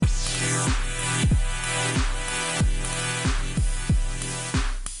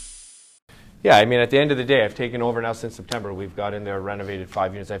Yeah, I mean, at the end of the day, I've taken over now since September. We've got in there renovated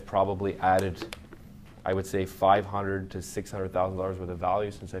 5 units. I've probably added, I would say, $500,000 to $600,000 worth of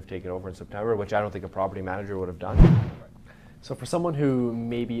value since I've taken over in September, which I don't think a property manager would have done. So for someone who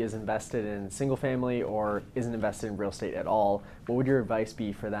maybe is invested in single family or isn't invested in real estate at all, what would your advice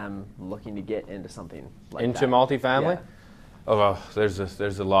be for them looking to get into something like into that? multifamily? Yeah. Oh, well, there's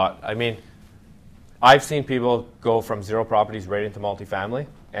a lot. I mean, I've seen people go from 0 properties right into multifamily,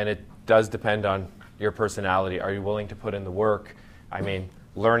 and it does depend on your personality. Are you willing to put in the work? I mean,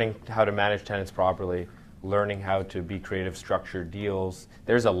 learning how to manage tenants properly, learning how to be creative, structure deals.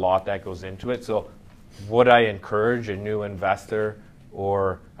 There's a lot that goes into it. So would I encourage a new investor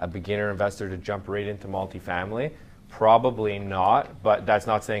or a beginner investor to jump right into multifamily? Probably not, but that's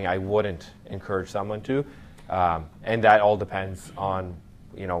not saying I wouldn't encourage someone to. And that all depends on,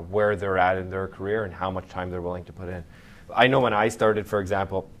 you know, where they're at in their career and how much time they're willing to put in. I know when I started, for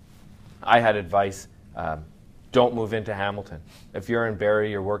example, I had advice, don't move into Hamilton. If you're in Barrie,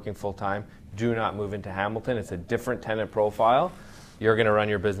 you're working full-time, do not move into Hamilton. It's a different tenant profile. You're going to run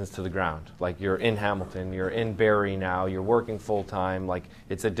your business to the ground. Like, you're in Hamilton, you're in Barrie now, you're working full-time. Like,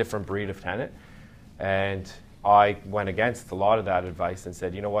 it's a different breed of tenant. And I went against a lot of that advice and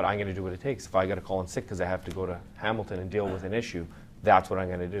said, you know what, I'm going to do what it takes. If I got to call in sick because I have to go to Hamilton and deal with an issue, that's what I'm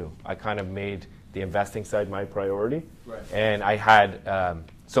going to do. I kind of made the investing side my priority. Right. And I had,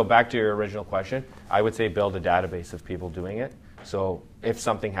 so back to your original question, I would say build a database of people doing it. So if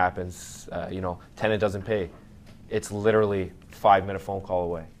something happens, you know, tenant doesn't pay, it's literally 5-minute phone call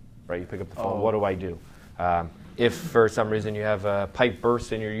away, right? You pick up the phone, what do I do? If for some reason you have a pipe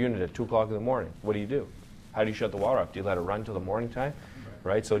burst in your unit at 2 o'clock in the morning, what do? How do you shut the water off? Do you let it run till the morning time?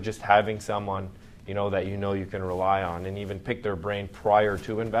 Right? So just having someone, you know, that you know you can rely on, and even pick their brain prior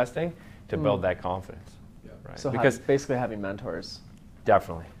to investing to build that confidence. Yeah. Right? So because basically having mentors.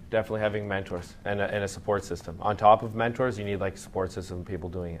 Definitely having mentors and a support system. On top of mentors, you need like a support system, people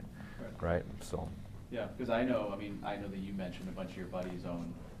doing it, right? So. Yeah, because I know that you mentioned a bunch of your buddies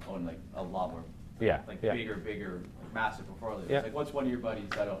own like a lot more, bigger, like massive portfolios. Yeah. Like, what's one of your buddies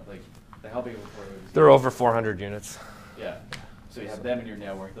that like how big a portfolio is? They're over 400 units. Yeah. So you have them in your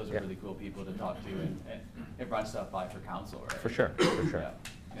network. Those are really cool people to talk to and run stuff by for counsel, right? For sure. Yeah.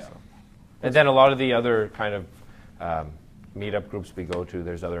 So. And then a lot of the other kind of meetup groups we go to,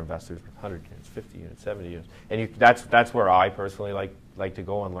 there's other investors with 100 units, 50 units, 70 units. And that's where I personally like to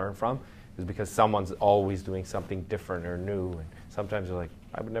go and learn from, is because someone's always doing something different or new. And sometimes you're like,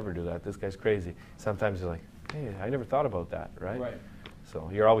 I would never do that. This guy's crazy. Sometimes you're like, hey, I never thought about that, right? Right. So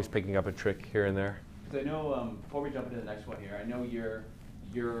you're always picking up a trick here and there. Because I know, before we jump into the next one here, I know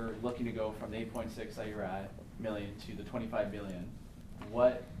you're looking to go from the 8.6 that you're at million to the 25 million.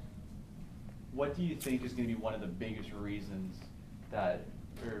 What do you think is going to be one of the biggest reasons that,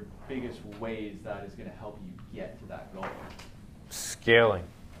 or biggest ways that is going to help you get to that goal? Scaling.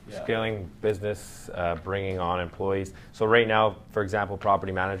 Scaling business, bringing on employees. So right now, for example,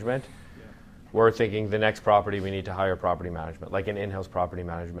 property management, we're thinking the next property we need to hire property management, like an in-house property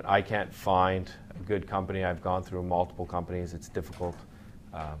management. I can't find a good company. I've gone through multiple companies. It's difficult.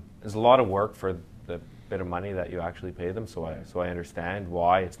 There's a lot of work for the bit of money that you actually pay them, so I understand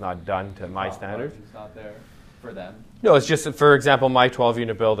why it's not done to my standards. It's not there for them. No, it's just, for example, my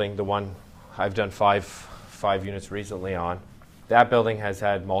 12-unit building, the one I've done five units recently on, that building has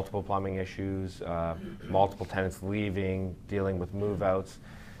had multiple plumbing issues, multiple tenants leaving, dealing with move-outs.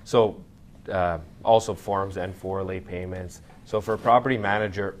 So also forms N4, late payments. So for a property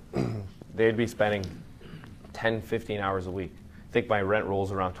manager, they'd be spending 10, 15 hours a week. I think my rent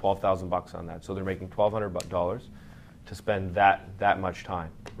rolls around $12,000 on that. So they're making $1,200 to spend that much time,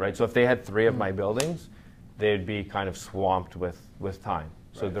 right? So if they had 3 of my buildings, they'd be kind of swamped with time.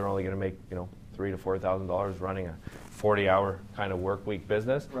 So they're only going to make, you know, $3,000 to $4,000 running a 40-hour kind of work week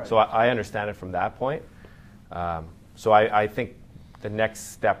business. Right. So I understand it from that point. So I think the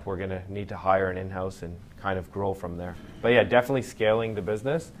next step, we're going to need to hire an in-house and kind of grow from there. But yeah, definitely scaling the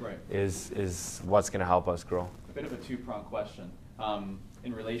business is what's going to help us grow. A bit of a two-pronged question.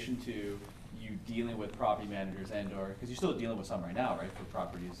 In relation to you dealing with property managers and/or, because you're still dealing with some right now, right, for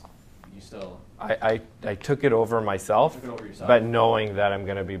properties. You still... I took it over myself, took it over yourself, but knowing that I'm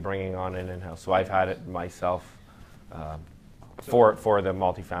going to be bringing on an in-house. So I've had it myself for the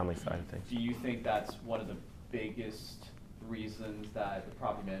multifamily side of things. Do you think that's one of the biggest reasons that the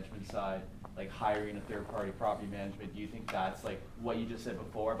property management side, like hiring a third-party property management, do you think that's like what you just said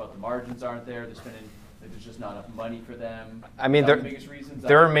before about the margins aren't there, they're spending, like, there's just not enough money for them? I mean, the biggest reasons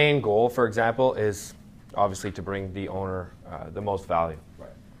their main goal, for example, is obviously to bring the owner the most value. Right.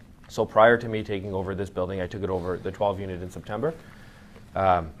 So prior to me taking over this building, I took it over, the 12 unit in September.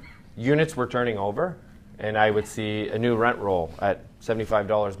 units were turning over, and I would see a new rent roll at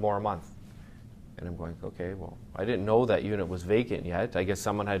 $75 more a month. And I'm going, okay, well, I didn't know that unit was vacant yet. I guess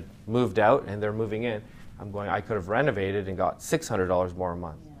someone had moved out and they're moving in. I'm going, I could have renovated and got $600 more a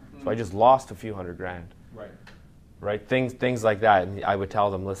month. So I just lost a few $100,000. Right? Things like that. And I would tell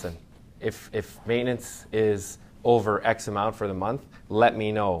them, listen, if maintenance is over X amount for the month, let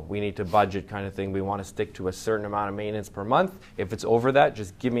me know. We need to budget kind of thing. We want to stick to a certain amount of maintenance per month. If it's over that,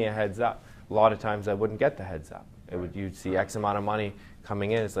 just give me a heads up. A lot of times I wouldn't get the heads up. You'd see X amount of money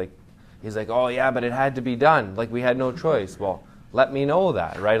coming in. It's like, he's like, oh yeah, but it had to be done. Like we had no choice. Well, let me know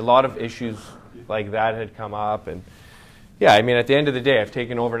that, right? A lot of issues like that had come up. And yeah, I mean, at the end of the day, I've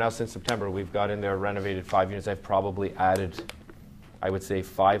taken over now since September. We've got in there renovated 5 units. I've probably added, I would say,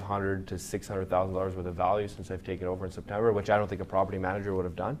 $500,000 to $600,000 worth of value since I've taken over in September, which I don't think a property manager would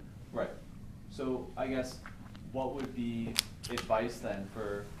have done. Right. So I guess what would be advice then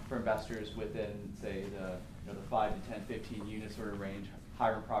for investors within, say, the 5 to 10, 15 unit sort of range,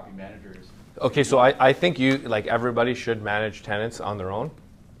 hiring property managers? Okay, so I think like everybody should manage tenants on their own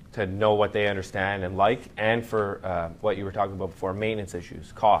to know what they understand and like, and for what you were talking about before, maintenance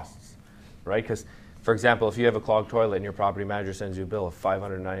issues, costs, right? Because, for example, if you have a clogged toilet and your property manager sends you a bill of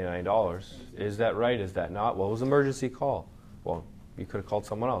 $599, is that right? Is that not? Well, it was an emergency call. Well, you could have called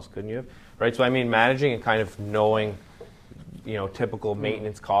someone else, couldn't you have? Right? So I mean, managing and kind of knowing, typical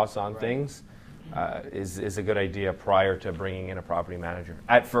maintenance costs on things is a good idea prior to bringing in a property manager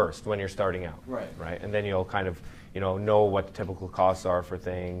at first when you're starting out. Right? And then you'll kind of know what the typical costs are for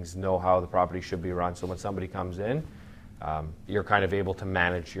things, know how the property should be run. So when somebody comes in, you're kind of able to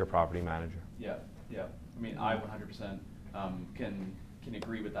manage your property manager. Yeah. I mean, I 100% can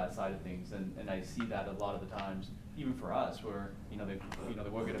agree with that side of things, and I see that a lot of the times, even for us, where they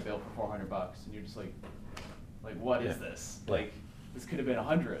will get a bill for $400, and you're just like what is this? Like, this could have been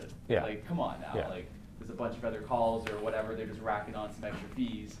 100. Yeah. Like, come on now. Yeah. Like, there's a bunch of other calls or whatever. They're just racking on some extra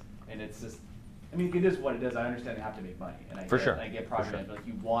fees, and it's just. I mean, it is what it is. I understand they have to make money, and I get property management. Like,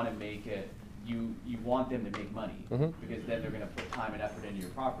 you want to make it. You want them to make money because then they're going to put time and effort into your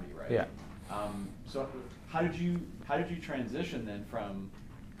property, right? Yeah. So how did you transition then from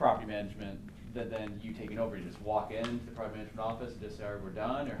property management that then you taking over? You just walk into the property management office and just say, all right, we're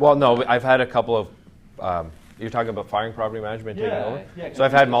done? Or well, no, I've had a couple of, you're talking about firing property management taking over? Yeah. So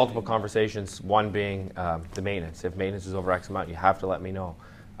I've had multiple conversations, one being the maintenance. If maintenance is over X amount, you have to let me know.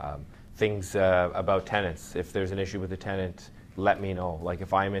 Things about tenants. If there's an issue with the tenant, let me know. Like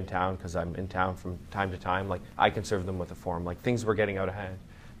if I'm in town, because I'm in town from time to time, like I can serve them with a form. Like things were getting out of hand.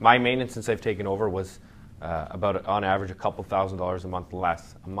 My maintenance since I've taken over was about, on average, a couple $1,000s a month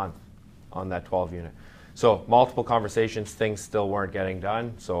less a month on that 12 unit. So multiple conversations, things still weren't getting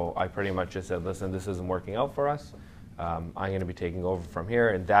done. So I pretty much just said, listen, this isn't working out for us. I'm going to be taking over from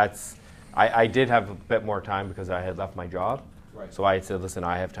here. And that's, I did have a bit more time because I had left my job. Right. So I had said, listen,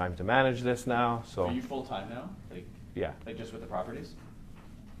 I have time to manage this now. So are you full-time now? Yeah. Like just with the properties?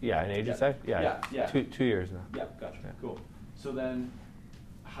 Yeah, an agent side? Yeah. 2 years now. Yeah, gotcha. Yeah. Cool. So then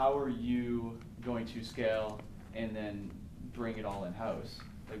how are you going to scale and then bring it all in-house?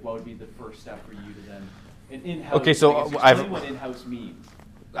 Like what would be the first step for you to then in-house? Okay, so explain what in-house means.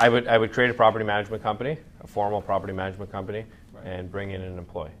 I would create a property management company, a formal property management company, and bring in an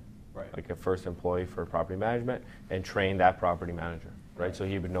employee. Right. Like a first employee for property management, and train that property manager, right? So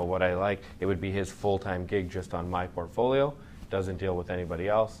he would know what I like. It would be his full-time gig just on my portfolio, doesn't deal with anybody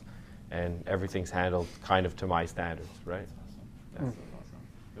else, and everything's handled kind of to my standards, right? That's awesome.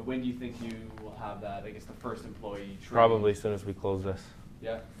 But when do you think you will have that, I guess, the first employee trained? Probably as soon as we close this.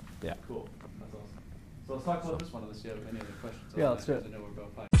 Yeah? Yeah. Cool. That's awesome. So let's talk about this one. Unless you have any other questions. Yeah, let's do it. I know we're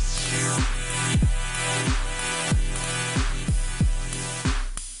about 5